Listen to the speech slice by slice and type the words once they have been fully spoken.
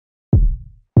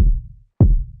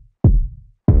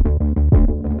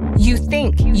You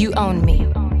think you own me,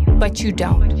 but you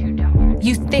don't.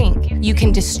 You think you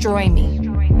can destroy me.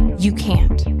 You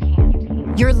can't.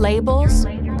 Your labels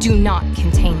do not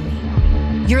contain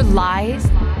me. Your lies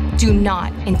do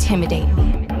not intimidate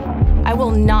me. I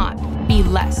will not be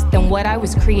less than what I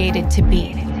was created to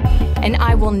be, and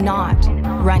I will not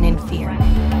run in fear.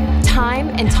 Time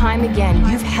and time again,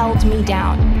 you've held me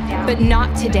down, but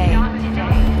not today.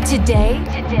 Today,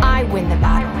 I win the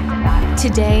battle.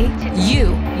 Today,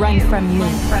 you run from me,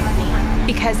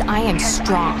 because I am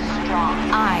strong.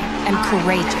 I am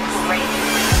courageous.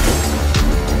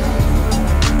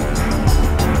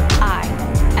 I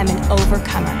am an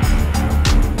overcomer.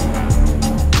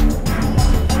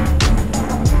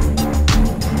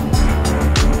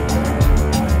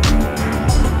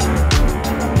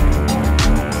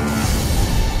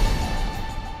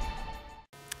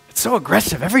 So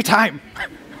aggressive every time.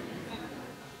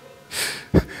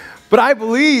 But I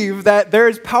believe that there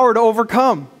is power to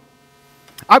overcome.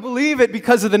 I believe it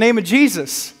because of the name of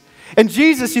Jesus. And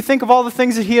Jesus, you think of all the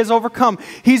things that he has overcome.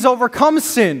 He's overcome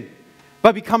sin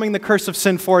by becoming the curse of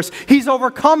sin for us. He's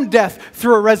overcome death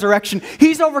through a resurrection.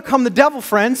 He's overcome the devil,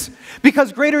 friends,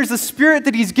 because greater is the spirit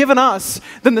that he's given us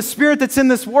than the spirit that's in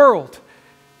this world.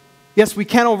 Yes, we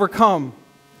can overcome.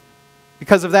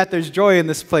 Because of that, there's joy in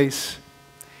this place.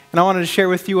 And I wanted to share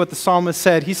with you what the psalmist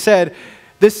said. He said,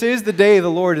 "This is the day the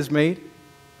Lord has made,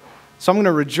 so I'm going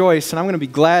to rejoice and I'm going to be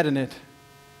glad in it."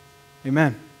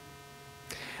 Amen.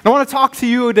 And I want to talk to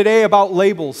you today about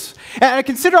labels. And I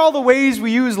consider all the ways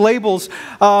we use labels.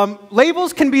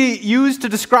 Labels can be used to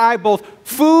describe both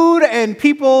food and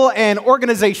people and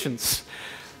organizations.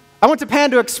 I went to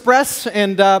Panda Express,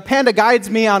 and Panda guides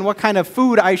me on what kind of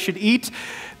food I should eat.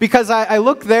 Because I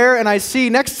look there and I see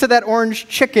next to that orange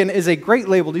chicken is a great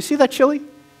label. Do you see that chili?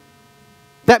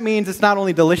 That means it's not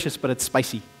only delicious, but it's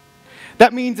spicy.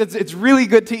 That means it's really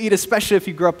good to eat, especially if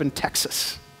you grew up in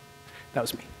Texas. That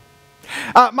was me.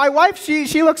 My wife,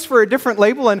 she looks for a different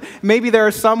label, and maybe there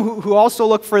are some who also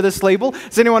look for this label.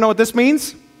 Does anyone know what this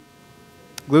means?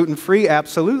 Gluten-free,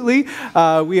 absolutely.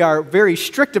 We are very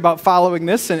strict about following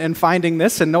this and finding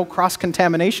this, and no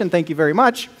cross-contamination, thank you very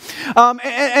much.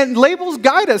 And labels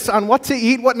guide us on what to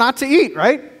eat, what not to eat,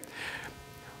 right?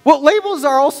 Well, labels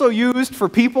are also used for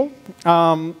people.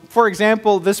 For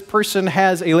example, this person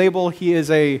has a label. He is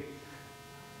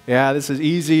yeah, this is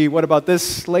easy. What about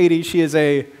this lady? She is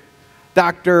a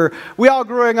doctor. We all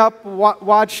growing up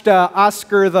watched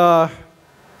Oscar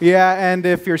and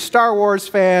if you're a Star Wars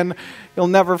fan, you'll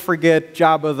never forget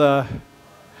Jabba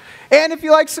And if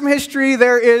you like some history,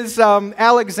 there is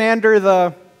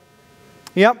Alexander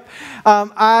Yep.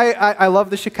 I love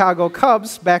the Chicago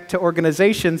Cubs, back to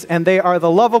organizations, and they are the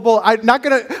lovable,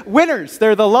 winners.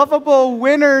 They're the lovable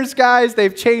winners, guys.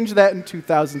 They've changed that in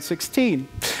 2016,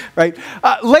 right?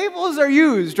 Labels are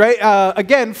used, right?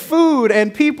 Again, food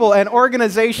and people and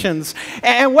organizations.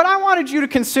 And what I wanted you to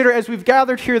consider as we've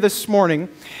gathered here this morning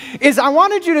is I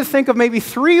wanted you to think of maybe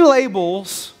 3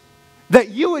 labels that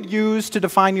you would use to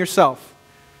define yourself.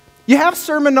 You have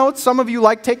sermon notes. Some of you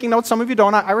like taking notes. Some of you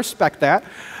don't. I respect that.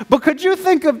 But could you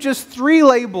think of just 3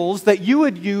 labels that you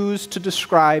would use to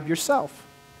describe yourself?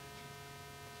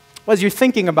 Well, as you're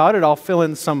thinking about it, I'll fill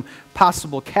in some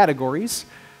possible categories.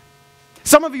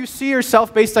 Some of you see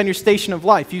yourself based on your station of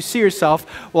life. You see yourself,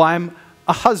 well, I'm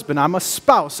a husband, I'm a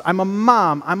spouse, I'm a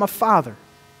mom, I'm a father.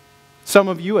 Some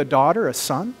of you, a daughter, a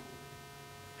son.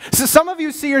 So some of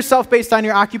you see yourself based on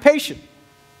your occupation.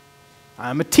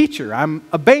 I'm a teacher, I'm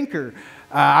a banker,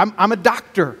 I'm a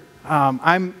doctor,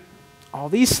 I'm all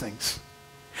these things.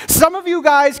 Some of you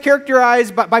guys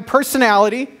characterized by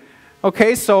personality.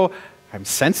 Okay, so I'm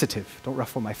sensitive, don't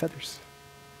ruffle my feathers.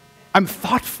 I'm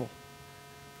thoughtful,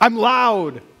 I'm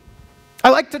loud,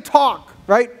 I like to talk,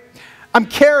 right? I'm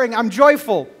caring, I'm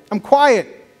joyful, I'm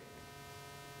quiet.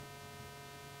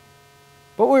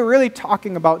 What we're really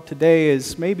talking about today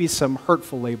is maybe some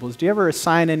hurtful labels. Do you ever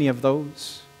assign any of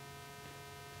those?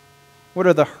 What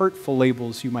are the hurtful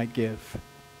labels you might give?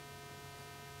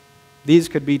 These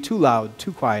could be too loud,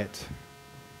 too quiet.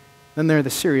 Then there are the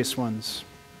serious ones.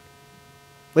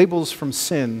 Labels from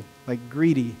sin, like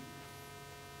greedy,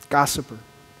 gossiper,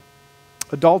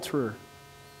 adulterer,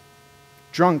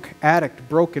 drunk, addict,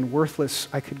 broken, worthless.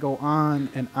 I could go on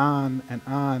and on and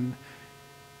on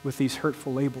with these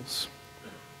hurtful labels.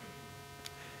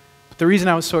 But the reason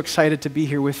I was so excited to be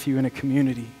here with you in a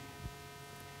community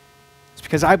is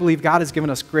because I believe God has given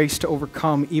us grace to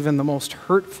overcome even the most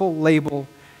hurtful label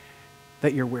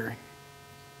that you're wearing.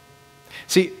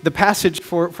 See, the passage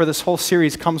for this whole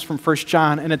series comes from 1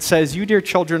 John, and it says, "You, dear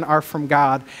children, are from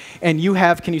God, and you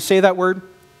have," can you say that word?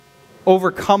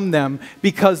 overcome them,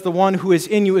 because the one who is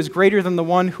in you is greater than the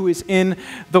one who is in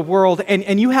the world.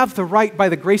 And you have the right, by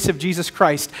the grace of Jesus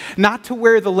Christ, not to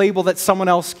wear the label that someone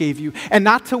else gave you, and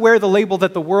not to wear the label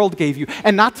that the world gave you,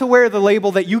 and not to wear the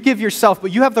label that you give yourself,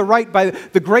 but you have the right, by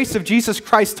the grace of Jesus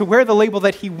Christ, to wear the label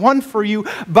that he won for you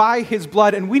by his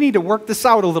blood. And we need to work this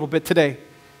out a little bit today.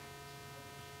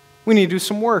 We need to do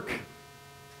some work.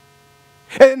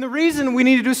 And the reason we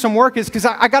need to do some work is because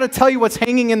I got to tell you what's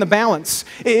hanging in the balance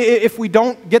if we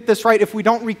don't get this right, if we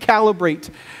don't recalibrate.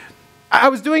 I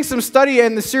was doing some study,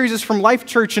 and the series is from Life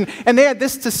Church, and they had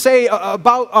this to say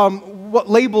about what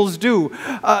labels do.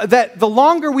 That the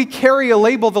longer we carry a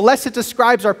label, the less it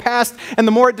describes our past, and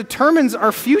the more it determines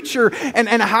our future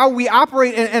and how we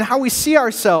operate and how we see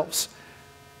ourselves.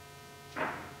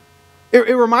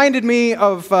 It reminded me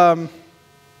of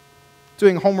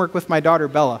doing homework with my daughter,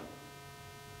 Bella.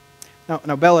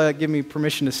 Now, Bella gave me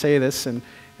permission to say this, and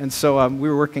so we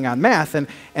were working on math,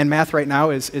 and math right now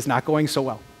is not going so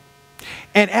well.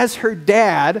 And as her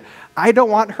dad, I don't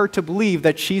want her to believe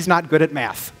that she's not good at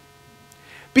math.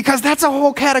 Because that's a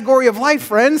whole category of life,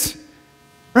 friends,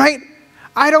 right?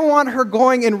 I don't want her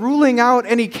going and ruling out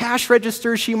any cash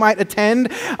registers she might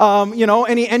attend,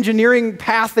 any engineering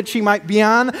path that she might be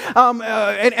on,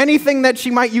 and anything that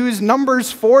she might use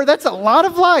numbers for. That's a lot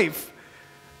of life.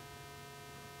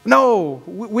 No,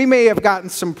 we may have gotten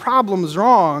some problems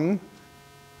wrong,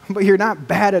 but you're not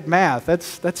bad at math.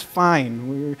 That's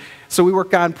fine. So we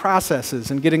work on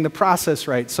processes and getting the process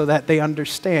right so that they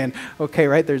understand. Okay,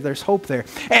 right, there's hope there.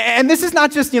 And this is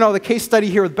not just, the case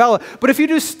study here with Bella, but if you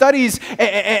do studies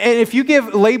and if you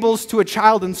give labels to a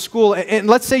child in school, and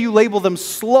let's say you label them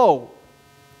slow,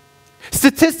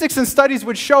 statistics and studies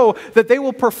would show that they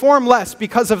will perform less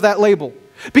because of that label.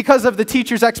 Because of the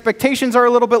teacher's expectations are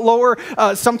a little bit lower.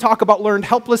 Some talk about learned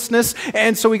helplessness,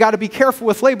 and so we got to be careful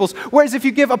with labels. Whereas if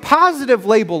you give a positive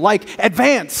label like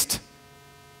advanced,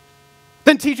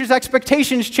 then teachers'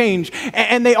 expectations change,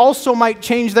 and they also might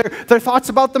change their thoughts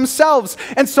about themselves.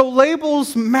 And so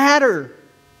labels matter.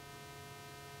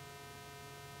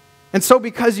 And so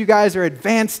because you guys are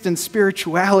advanced in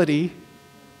spirituality,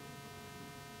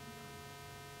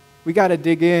 we got to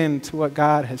dig into what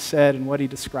God has said and what he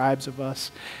describes of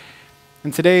us.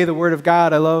 And today, the word of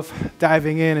God I love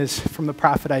diving in is from the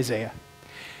prophet Isaiah.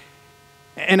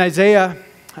 And Isaiah,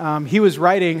 he was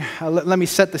writing, let me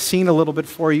set the scene a little bit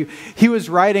for you. He was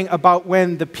writing about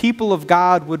when the people of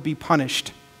God would be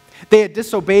punished. They had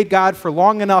disobeyed God for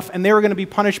long enough, and they were going to be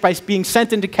punished by being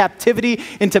sent into captivity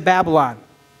into Babylon.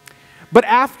 But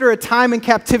after a time in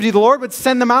captivity, the Lord would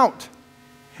send them out.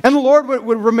 And the Lord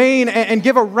would remain and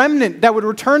give a remnant that would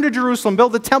return to Jerusalem,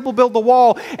 build the temple, build the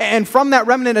wall, and from that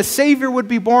remnant a Savior would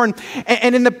be born.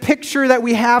 And in the picture that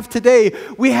we have today,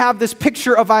 we have this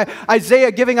picture of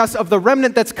Isaiah giving us of the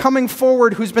remnant that's coming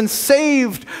forward, who's been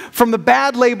saved from the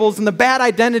bad labels and the bad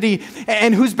identity,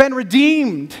 and who's been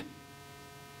redeemed.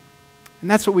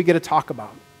 And that's what we get to talk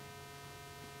about.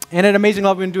 And at Amazing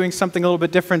Love, we've been doing something a little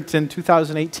bit different in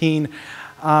 2018.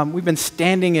 We've been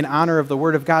standing in honor of the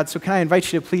Word of God. So can I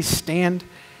invite you to please stand?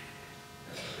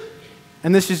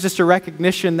 And this is just a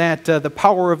recognition that the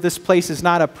power of this place is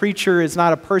not a preacher, is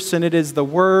not a person. It is the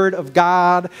Word of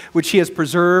God, which he has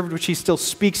preserved, which he still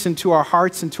speaks into our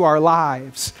hearts, into our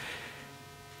lives.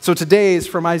 So today is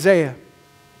from Isaiah.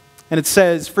 And it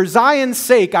says, "For Zion's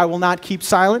sake I will not keep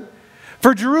silent.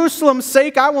 For Jerusalem's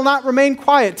sake I will not remain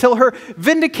quiet till her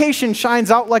vindication shines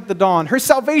out like the dawn, her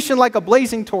salvation like a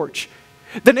blazing torch.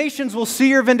 The nations will see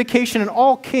your vindication, and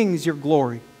all kings your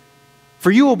glory.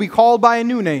 For you will be called by a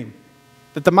new name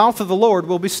that the mouth of the Lord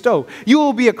will bestow. You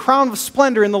will be a crown of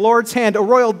splendor in the Lord's hand, a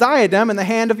royal diadem in the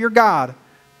hand of your God.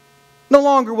 No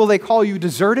longer will they call you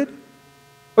deserted,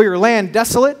 or your land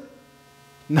desolate.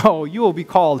 No, you will be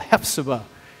called Hephzibah,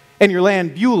 and your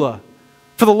land Beulah.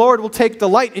 For the Lord will take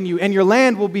delight in you, and your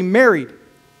land will be married.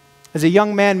 As a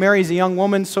young man marries a young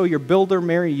woman, so your builder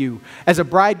marry you. As a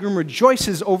bridegroom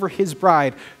rejoices over his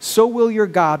bride, so will your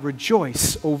God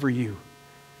rejoice over you.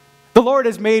 The Lord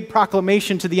has made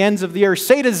proclamation to the ends of the earth.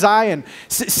 Say to Zion,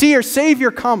 see, your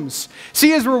Savior comes. See,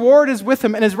 his reward is with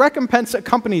him, and his recompense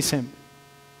accompanies him.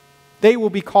 They will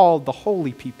be called the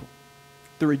holy people,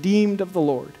 the redeemed of the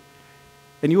Lord.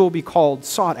 And you will be called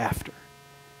sought after,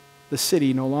 the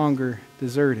city no longer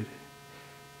deserted."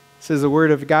 This is the Word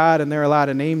of God, and there are a lot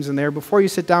of names in there. Before you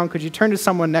sit down, could you turn to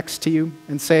someone next to you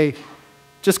and say,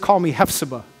 "Just call me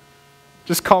Hephzibah.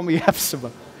 Just call me Hephzibah.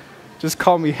 Just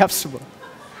call me Hephzibah.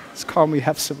 Just call me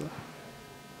Hephzibah."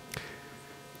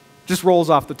 Just rolls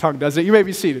off the tongue, doesn't it? You may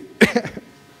be seated.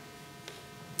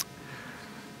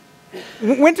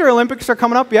 Winter Olympics are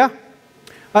coming up, yeah?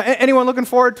 Anyone looking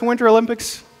forward to Winter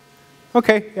Olympics?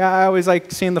 Okay, yeah, I always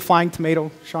like seeing the flying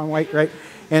tomato, Shaun White, right?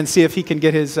 And see if he can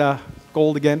get his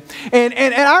gold again.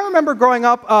 And I remember growing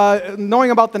up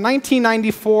knowing about the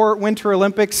 1994 Winter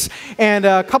Olympics and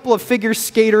a couple of figure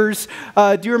skaters.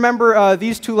 Do you remember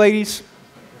these two ladies?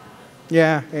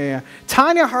 Yeah.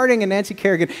 Tanya Harding and Nancy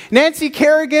Kerrigan. Nancy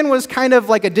Kerrigan was kind of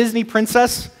like a Disney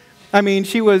princess. I mean,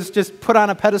 she was just put on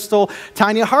a pedestal.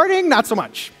 Tanya Harding, not so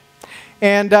much.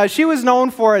 And she was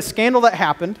known for a scandal that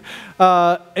happened.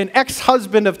 An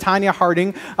ex-husband of Tanya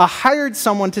Harding hired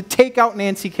someone to take out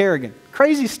Nancy Kerrigan.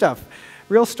 Crazy stuff.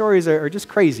 Real stories are just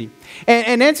crazy.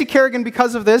 And Nancy Kerrigan,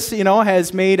 because of this,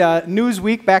 has made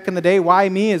Newsweek back in the day. Why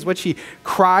me is what she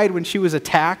cried when she was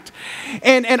attacked.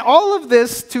 And all of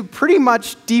this to pretty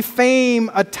much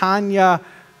defame a Tanya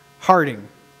Harding.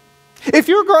 If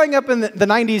you were growing up in the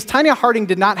 90s, Tanya Harding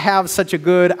did not have such a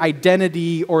good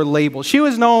identity or label. She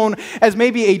was known as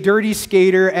maybe a dirty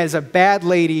skater, as a bad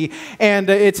lady, and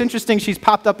it's interesting she's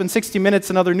popped up in 60 Minutes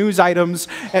and other news items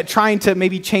at trying to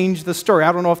maybe change the story.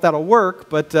 I don't know if that'll work,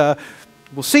 but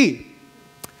we'll see.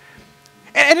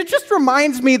 And it just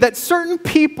reminds me that certain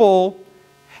people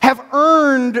have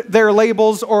earned their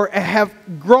labels or have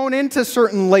grown into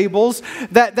certain labels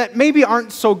that maybe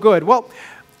aren't so good. Well,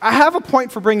 I have a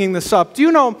point for bringing this up. Do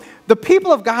you know the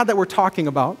people of God that we're talking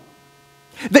about,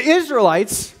 the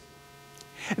Israelites,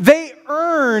 they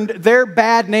earned their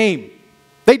bad name.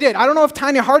 They did. I don't know if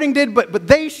Tanya Harding did, but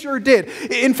they sure did.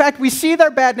 In fact, we see their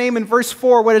bad name in verse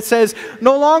 4 when it says,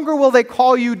 "No longer will they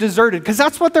call you deserted," because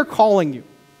that's what they're calling you.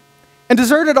 And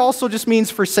deserted also just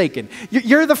means forsaken.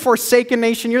 You're the forsaken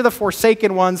nation. You're the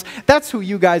forsaken ones. That's who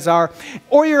you guys are.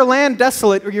 Or your land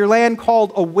desolate, or your land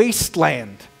called a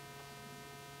wasteland.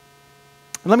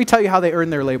 And let me tell you how they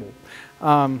earned their label.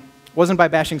 Wasn't by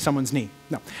bashing someone's knee.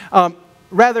 No.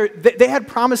 Rather, they had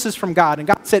promises from God. And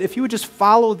God said, if you would just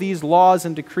follow these laws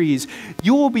and decrees,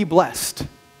 you will be blessed.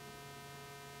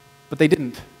 But they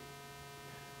didn't.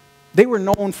 They were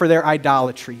known for their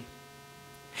idolatry.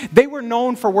 They were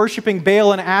known for worshiping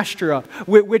Baal and Ashtoreth,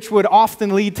 which would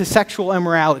often lead to sexual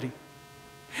immorality.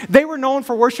 They were known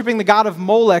for worshiping the god of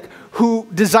Molech, who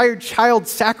desired child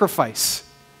sacrifice.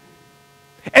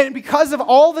 And because of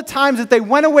all the times that they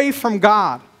went away from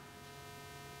God,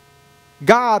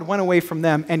 God went away from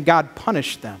them and God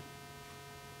punished them.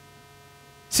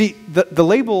 See, the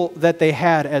label that they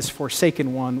had as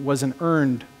forsaken one was an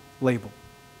earned label.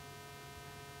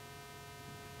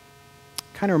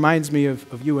 Kind of reminds me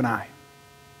of you and I.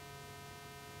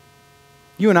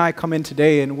 You and I come in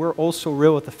today and we're also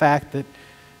real with the fact that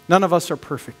none of us are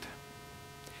perfect.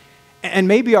 And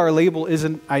maybe our label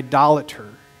isn't idolater.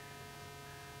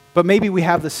 But maybe we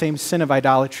have the same sin of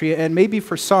idolatry, and maybe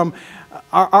for some,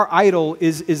 our idol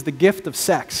is the gift of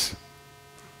sex.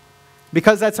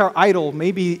 Because that's our idol,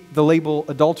 maybe the label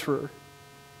adulterer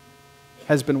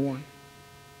has been worn.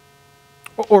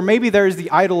 Or maybe there's the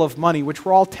idol of money, which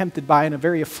we're all tempted by in a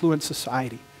very affluent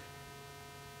society.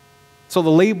 So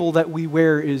the label that we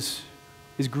wear is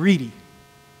greedy.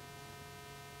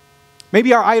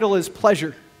 Maybe our idol is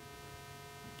pleasure.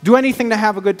 Do anything to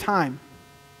have a good time.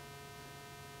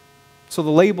 So the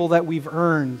label that we've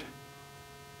earned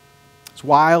is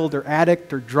wild or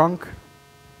addict or drunk.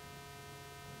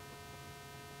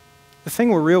 The thing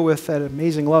we're real with at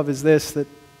Amazing Love is this, that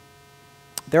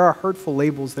there are hurtful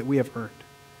labels that we have earned.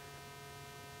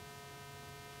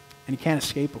 And you can't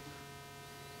escape them.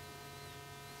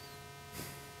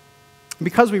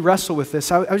 Because we wrestle with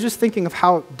this, I was just thinking of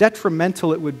how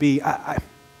detrimental it would be.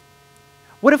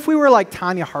 What if we were like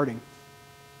Tanya Harding?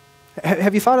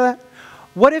 Have you thought of that?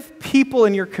 What if people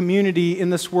in your community in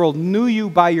this world knew you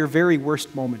by your very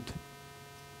worst moment?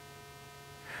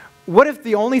 What if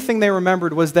the only thing they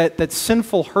remembered was that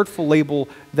sinful, hurtful label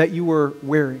that you were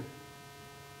wearing?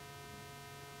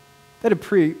 That'd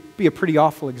be a pretty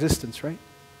awful existence, right?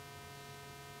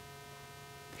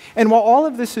 And while all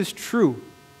of this is true,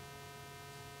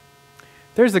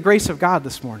 there's the grace of God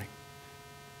this morning.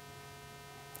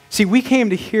 See, we came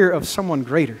to hear of someone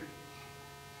greater.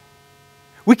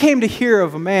 We came to hear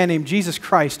of a man named Jesus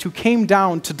Christ who came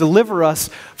down to deliver us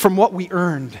from what we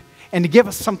earned and to give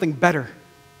us something better.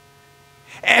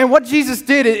 And what Jesus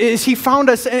did is he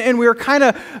found us, and we were kind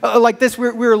of like this.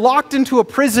 We were locked into a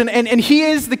prison, and he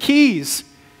is the keys.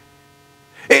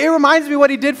 It reminds me what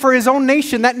he did for his own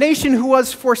nation, that nation who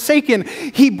was forsaken.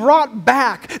 He brought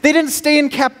back. They didn't stay in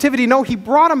captivity. No, he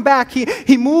brought them back.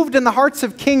 He moved in the hearts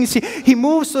of kings. He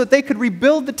moved so that they could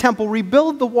rebuild the temple,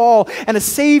 rebuild the wall, and a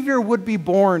Savior would be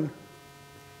born.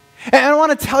 And I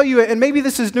want to tell you, and maybe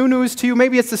this is new news to you,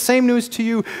 maybe it's the same news to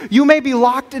you. You may be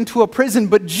locked into a prison,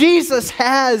 but Jesus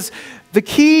has the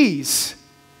keys.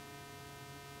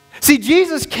 See,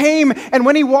 Jesus came, and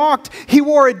when he walked, he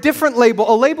wore a different label,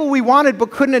 a label we wanted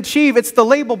but couldn't achieve. It's the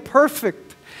label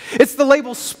perfect. It's the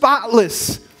label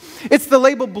spotless. It's the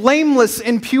label blameless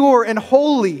and pure and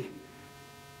holy.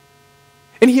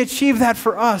 And he achieved that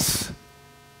for us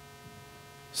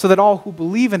so that all who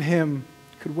believe in him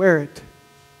could wear it.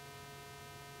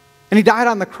 And he died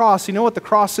on the cross. You know what the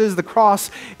cross is? The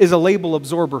cross is a label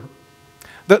absorber.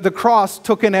 The cross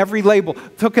took in every label,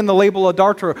 took in the label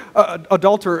adulterer,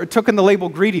 took in the label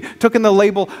greedy, took in the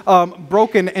label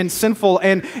broken and sinful,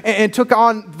 and took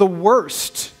on the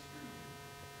worst.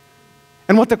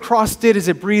 And what the cross did is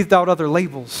it breathed out other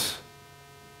labels.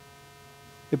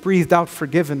 It breathed out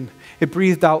forgiven. It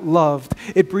breathed out loved.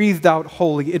 It breathed out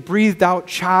holy. It breathed out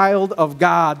child of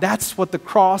God. That's what the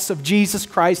cross of Jesus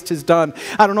Christ has done.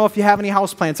 I don't know if you have any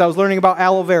houseplants. I was learning about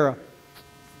aloe vera.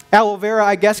 Aloe vera,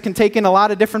 I guess, can take in a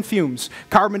lot of different fumes.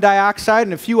 Carbon dioxide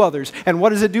and a few others. And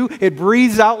what does it do? It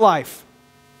breathes out life.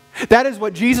 That is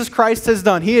what Jesus Christ has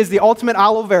done. He is the ultimate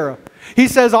aloe vera. He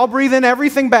says, I'll breathe in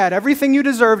everything bad, everything you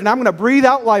deserve, and I'm going to breathe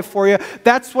out life for you.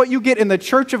 That's what you get in the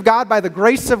church of God by the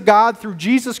grace of God through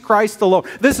Jesus Christ alone.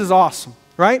 This is awesome,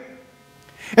 right?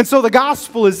 And so the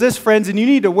gospel is this, friends, and you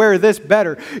need to wear this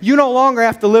better. You no longer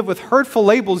have to live with hurtful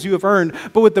labels you have earned,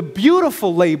 but with the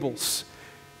beautiful labels.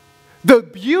 The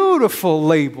beautiful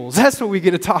labels. That's what we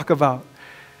get to talk about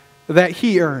that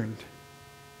he earned.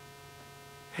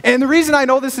 And the reason I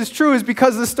know this is true is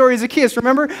because of the story of Zacchaeus.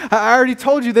 Remember, I already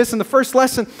told you this in the first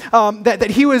lesson, that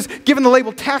he was given the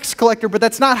label tax collector, but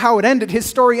that's not how it ended. His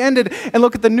story ended, and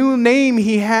look at the new name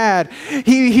he had.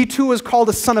 He too was called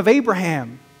a son of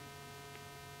Abraham.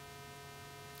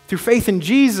 Through faith in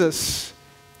Jesus,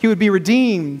 he would be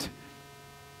redeemed.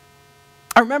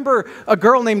 I remember a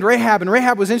girl named Rahab, and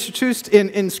Rahab was introduced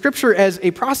in Scripture as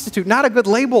a prostitute, not a good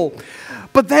label.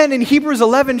 But then in Hebrews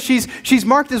 11, she's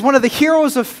marked as one of the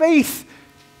heroes of faith.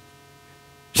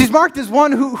 She's marked as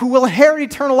one who will inherit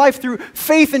eternal life through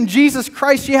faith in Jesus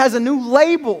Christ. She has a new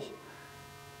label.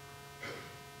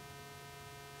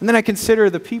 And then I consider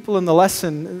the people in the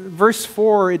lesson. Verse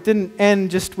 4, it didn't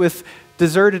end just with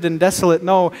deserted and desolate.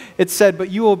 No, it said,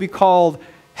 but you will be called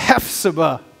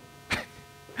Hephzibah.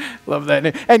 Love that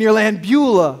name. And your land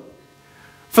Beulah.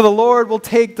 For the Lord will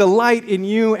take delight in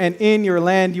you, and in your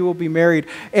land you will be married.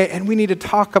 And we need to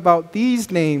talk about these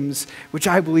names, which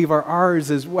I believe are ours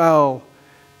as well.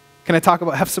 Can I talk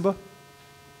about Hephzibah?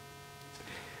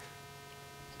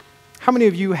 How many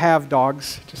of you have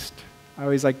dogs? I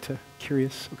always like to,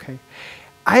 curious, okay.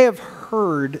 I have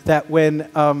heard that when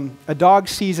a dog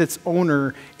sees its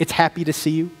owner, it's happy to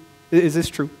see you. Is this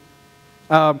true?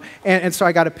 And so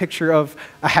I got a picture of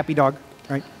a happy dog,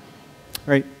 right?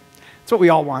 Right? It's what we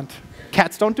all want.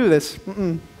 Cats don't do this.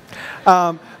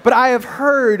 But I have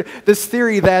heard this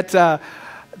theory that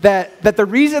the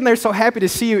reason they're so happy to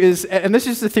see you is, and this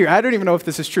is the theory, I don't even know if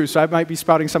this is true, so I might be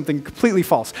spouting something completely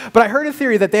false, but I heard a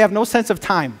theory that they have no sense of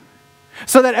time.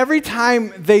 So that every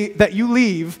time that you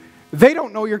leave, they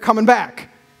don't know you're coming back.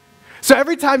 So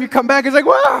every time you come back, it's like,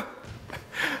 wow!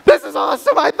 This is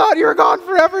awesome. I thought you were gone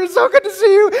forever. It's so good to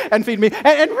see you. And feed me.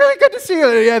 And really good to see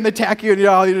you. And they attack you.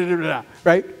 And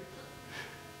right?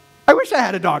 I wish I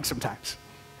had a dog sometimes.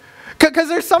 Because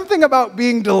there's something about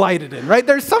being delighted in, right?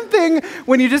 There's something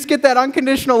when you just get that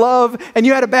unconditional love and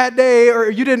you had a bad day or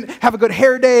you didn't have a good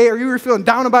hair day or you were feeling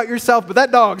down about yourself, but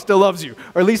that dog still loves you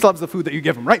or at least loves the food that you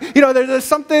give him, right? You know, there's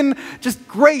something just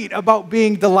great about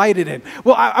being delighted in.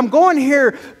 Well, I'm going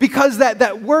here because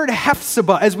that word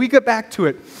Hephzibah, as we get back to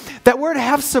it, that word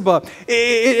Hephzibah,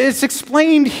 it's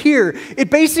explained here. It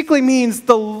basically means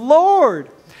the Lord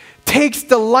takes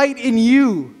delight in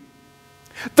you.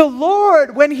 The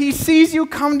Lord, when he sees you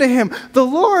come to him, the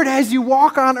Lord, as you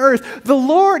walk on earth, the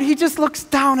Lord, he just looks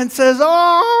down and says,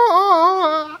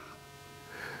 oh,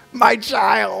 my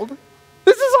child,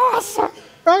 this is awesome,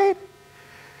 right?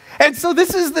 And so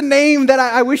this is the name that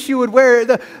I wish you would wear.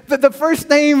 The first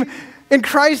name in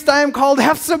Christ, I am called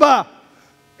Hephzibah.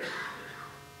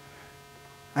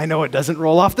 I know it doesn't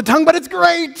roll off the tongue, but it's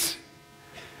great.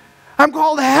 I'm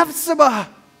called Hephzibah.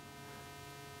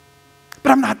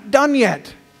 But I'm not done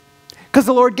yet, because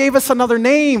the Lord gave us another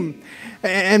name.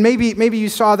 And maybe you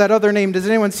saw that other name. Does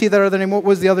anyone see that other name? What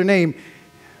was the other name?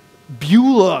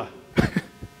 Beulah.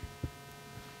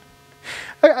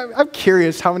 I'm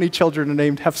curious how many children are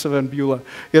named Hephzibah and Beulah.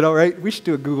 You know, right? We should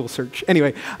do a Google search.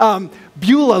 Anyway,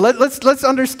 Beulah. Let's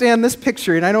understand this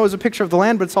picture. And I know it's a picture of the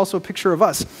land, but it's also a picture of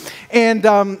us. And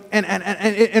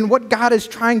what God is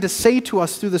trying to say to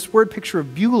us through this word picture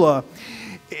of Beulah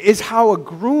is how a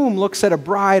groom looks at a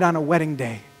bride on a wedding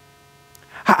day.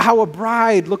 How a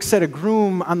bride looks at a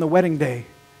groom on the wedding day.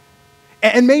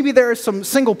 And maybe there are some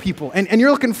single people, and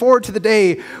you're looking forward to the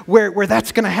day where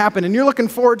that's going to happen. And you're looking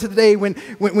forward to the day when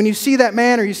you see that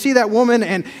man or you see that woman,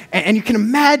 and you can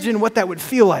imagine what that would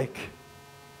feel like.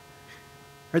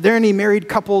 Are there any married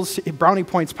couples, brownie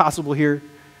points possible here,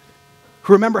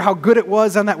 who remember how good it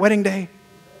was on that wedding day?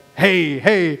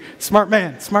 Hey, smart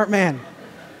man, smart man.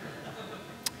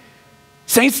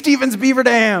 St. Stephen's Beaver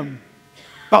Dam,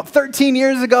 about 13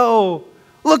 years ago,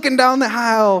 looking down the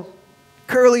aisle,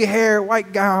 curly hair,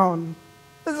 white gown.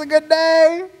 This is a good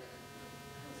day.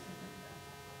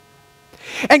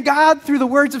 And God, through the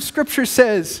words of Scripture,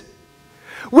 says,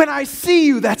 when I see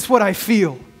you, that's what I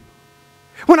feel.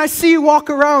 When I see you walk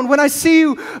around, when I see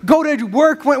you go to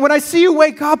work, when I see you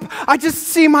wake up, I just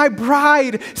see my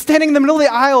bride standing in the middle of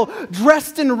the aisle,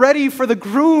 dressed and ready for the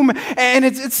groom, and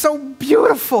it's so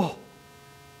beautiful.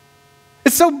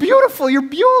 It's so beautiful. You're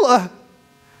Beulah.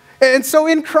 And so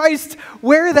in Christ,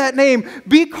 wear that name.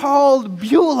 Be called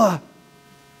Beulah.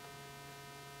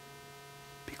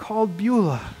 Be called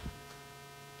Beulah.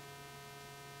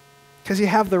 Because you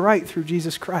have the right through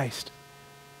Jesus Christ.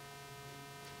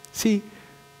 See,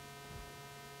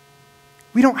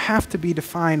 we don't have to be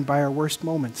defined by our worst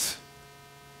moments.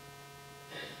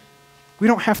 We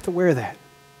don't have to wear that.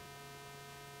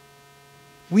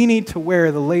 We need to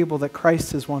wear the label that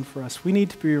Christ has won for us. We need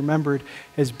to be remembered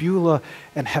as Beulah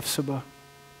and Hephzibah.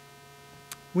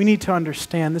 We need to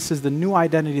understand this is the new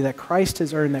identity that Christ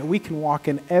has earned, that we can walk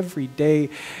in every day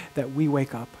that we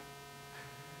wake up.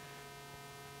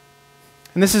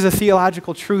 And this is a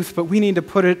theological truth, but we need to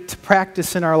put it to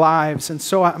practice in our lives. And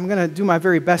so I'm going to do my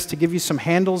very best to give you some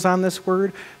handles on this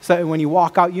word so that when you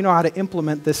walk out, you know how to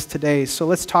implement this today. So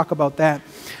let's talk about that.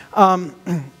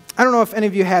 I don't know if any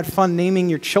of you had fun naming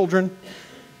your children.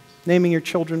 Naming your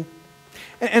children.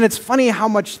 And it's funny how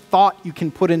much thought you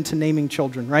can put into naming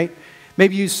children, right?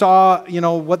 Maybe you saw,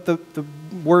 what the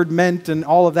word meant and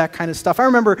all of that kind of stuff. I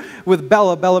remember with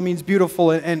Bella, Bella means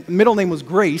beautiful, and middle name was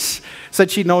Grace, so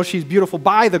that she'd know she's beautiful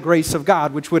by the grace of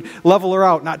God, which would level her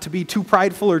out, not to be too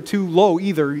prideful or too low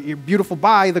either. You're beautiful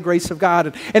by the grace of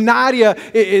God. And Nadia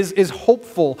is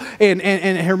hopeful, and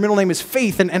her middle name is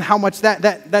Faith, and how much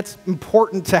that's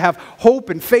important to have hope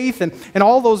and faith and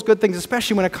all those good things,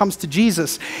 especially when it comes to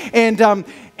Jesus. And I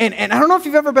don't know if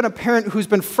you've ever been a parent who's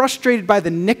been frustrated by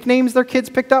the nicknames their kids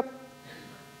picked up.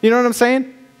 You know what I'm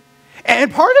saying?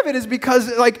 And part of it is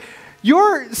because,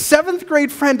 your 7th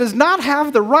grade friend does not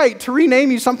have the right to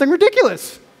rename you something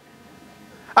ridiculous.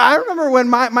 I remember when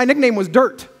my nickname was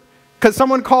Dirt, because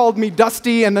someone called me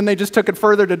Dusty, and then they just took it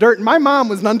further to Dirt. And my mom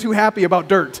was none too happy about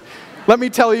Dirt, let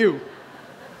me tell you.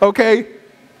 Okay?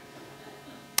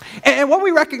 And what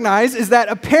we recognize is that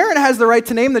a parent has the right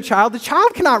to name the child. The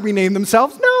child cannot rename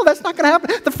themselves. No, that's not going to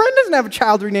happen. The friend doesn't have a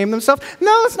child rename themselves.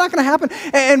 No, it's not going to happen.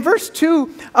 And verse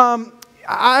 2,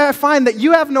 I find that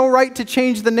you have no right to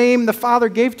change the name the Father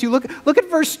gave to you. Look at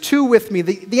verse 2 with me,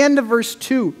 the end of verse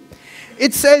 2.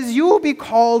 It says, you will be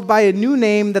called by a new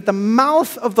name that the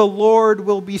mouth of the Lord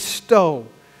will bestow.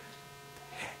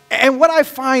 And what I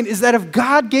find is that if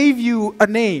God gave you a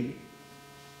name,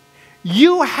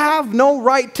 you have no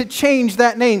right to change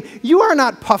that name. You are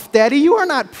not Puff Daddy. You are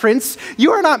not Prince.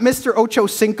 You are not Mr. Ocho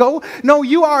Cinco. No,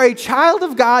 you are a child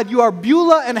of God. You are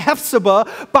Beulah and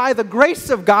Hephzibah by the grace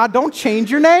of God. Don't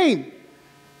change your name.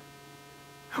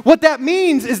 What that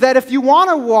means is that if you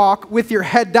want to walk with your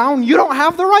head down, you don't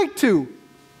have the right to.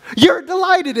 You're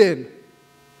delighted in.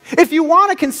 If you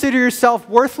want to consider yourself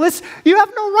worthless, you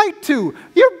have no right to.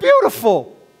 You're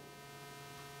beautiful.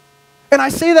 And I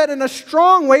say that in a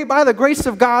strong way by the grace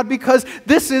of God because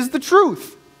this is the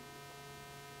truth.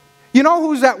 You know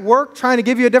who's at work trying to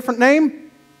give you a different name?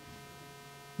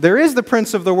 There is the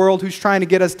prince of the world who's trying to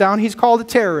get us down. He's called a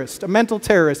terrorist, a mental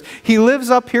terrorist. He lives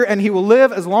up here and he will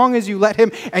live as long as you let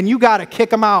him, and you got to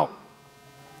kick him out.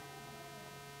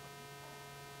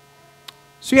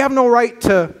 So you have no right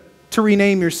to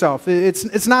rename yourself.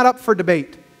 It's not up for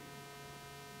debate.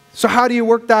 So how do you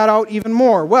work that out even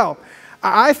more? Well,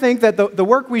 I think that the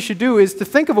work we should do is to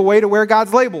think of a way to wear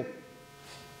God's label.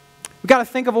 We've got to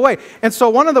think of a way. And so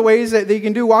one of the ways that you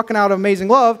can do walking out of Amazing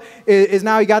Love is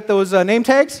now you got those name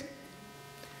tags.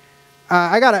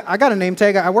 I got a name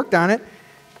tag. I worked on it.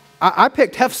 I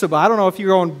picked Hephzibah. I don't know if you're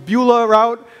going Beulah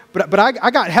route, but I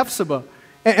got Hephzibah.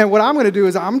 And what I'm going to do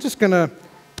is I'm just going to,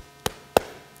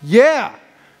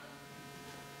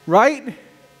 right?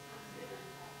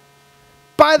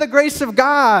 By the grace of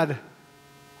God,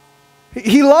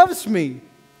 He loves me.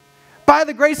 By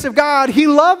the grace of God, He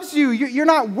loves you. You're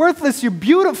not worthless. You're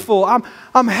beautiful. I'm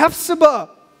Hephzibah,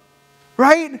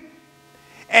 right?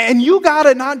 And you got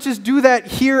to not just do that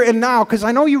here and now, because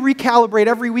I know you recalibrate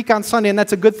every week on Sunday, and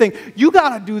that's a good thing. You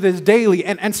got to do this daily.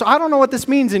 And so I don't know what this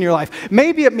means in your life.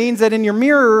 Maybe it means that in your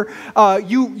mirror,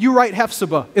 you write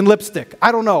Hephzibah in lipstick.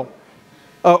 I don't know.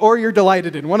 Or you're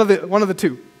delighted in. One of the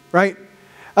two, right?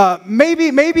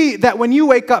 Maybe that when you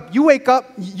wake up,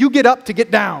 you get up to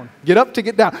get down. Get up to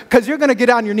get down. Because you're going to get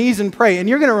on your knees and pray. And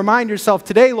you're going to remind yourself,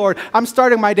 today, Lord, I'm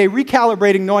starting my day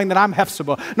recalibrating, knowing that I'm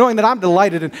Hephzibah, knowing that I'm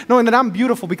delighted in, knowing that I'm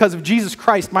beautiful because of Jesus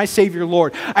Christ, my Savior,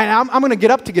 Lord. And I'm going to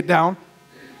get up to get down.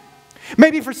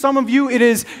 Maybe for some of you, it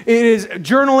is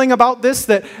journaling about this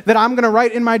that I'm going to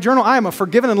write in my journal. I am a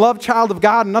forgiven and loved child of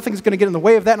God, and nothing's going to get in the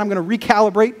way of that, and I'm going to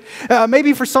recalibrate.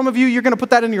 Maybe for some of you, you're going to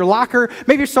put that in your locker.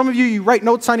 Maybe for some of you, you write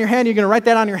notes on your hand, you're going to write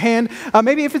that on your hand.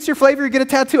 Maybe if it's your flavor, you get a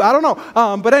tattoo. I don't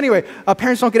know. But anyway,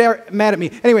 parents don't get mad at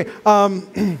me. Anyway, but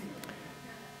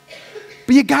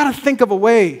you got to think of a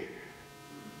way.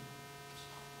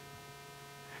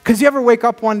 Because you ever wake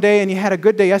up one day and you had a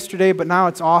good day yesterday, but now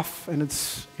it's off, and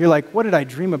you're like, what did I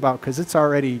dream about? Because it's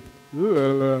already...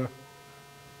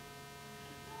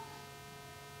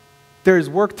 There's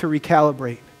work to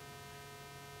recalibrate.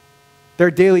 There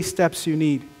are daily steps you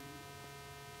need.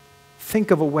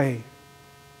 Think of a way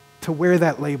to wear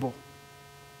that label.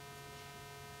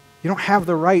 You don't have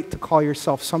the right to call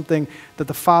yourself something that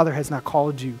the Father has not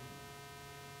called you.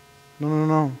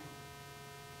 No.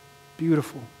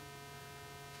 Beautiful.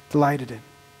 Delighted in.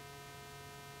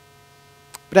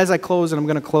 But as I close, and I'm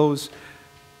going to close,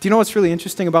 do you know what's really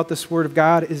interesting about this Word of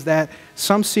God is that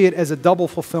some see it as a double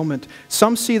fulfillment.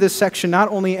 Some see this section not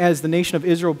only as the nation of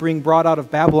Israel being brought out of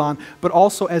Babylon, but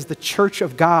also as the church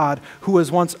of God who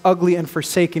was once ugly and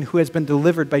forsaken, who has been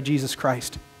delivered by Jesus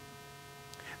Christ.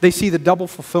 They see the double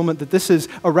fulfillment that this is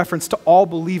a reference to all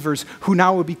believers who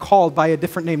now would be called by a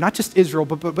different name, not just Israel,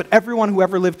 but everyone who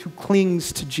ever lived who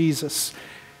clings to Jesus.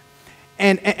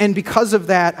 And because of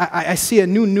that, I see a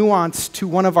new nuance to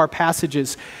one of our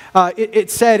passages.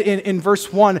 It said in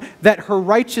verse 1 that her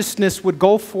righteousness would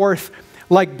go forth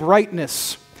like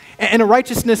brightness. And a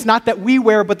righteousness not that we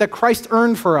wear, but that Christ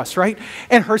earned for us, right?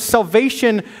 And her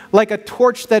salvation like a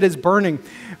torch that is burning.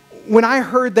 When I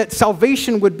heard that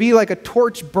salvation would be like a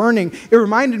torch burning, it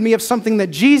reminded me of something that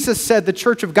Jesus said the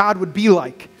church of God would be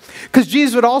like. Because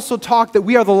Jesus would also talk that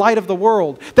we are the light of the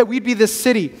world, that we'd be this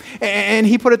city. And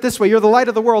he put it this way, you're the light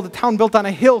of the world, a town built on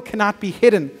a hill cannot be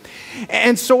hidden.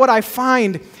 And so what I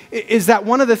find is that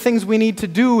one of the things we need to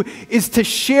do is to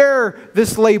share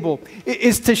this label,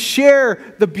 is to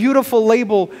share the beautiful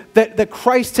label that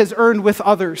Christ has earned with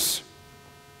others.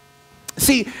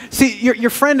 See, your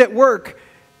friend at work,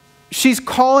 she's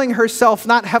calling herself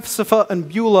not Hephzibah and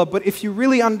Beulah, but if you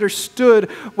really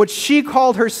understood what she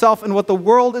called herself and what the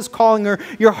world is calling her,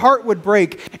 your heart would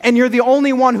break. And you're the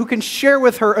only one who can share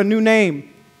with her a new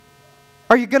name.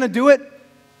 Are you going to do it?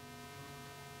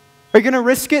 Are you going to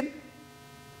risk it?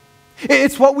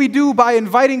 It's what we do by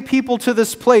inviting people to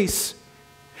this place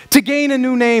to gain a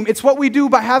new name. It's what we do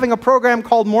by having a program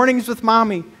called Mornings with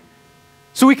Mommy,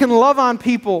 so we can love on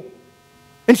people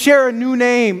and share a new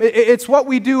name. It's what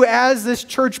we do as this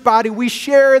church body. We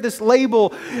share this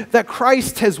label that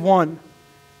Christ has won.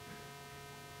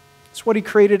 It's what he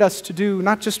created us to do,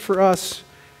 not just for us.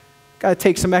 Got to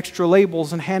take some extra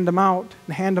labels and hand them out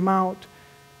and hand them out.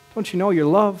 Don't you know you're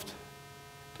loved?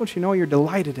 Don't you know you're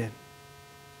delighted in?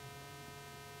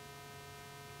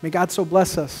 May God so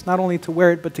bless us, not only to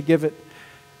wear it, but to give it.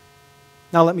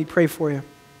 Now let me pray for you.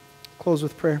 Close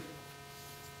with prayer.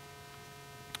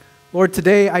 Lord,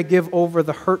 today I give over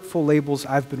the hurtful labels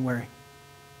I've been wearing.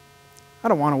 I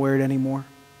don't want to wear it anymore.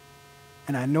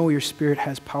 And I know your Spirit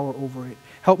has power over it.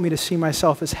 Help me to see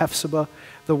myself as Hephzibah,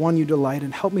 the one you delight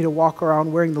in. Help me to walk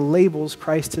around wearing the labels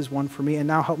Christ has won for me. And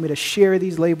now help me to share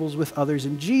these labels with others.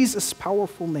 In Jesus'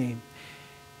 powerful name,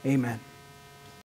 amen.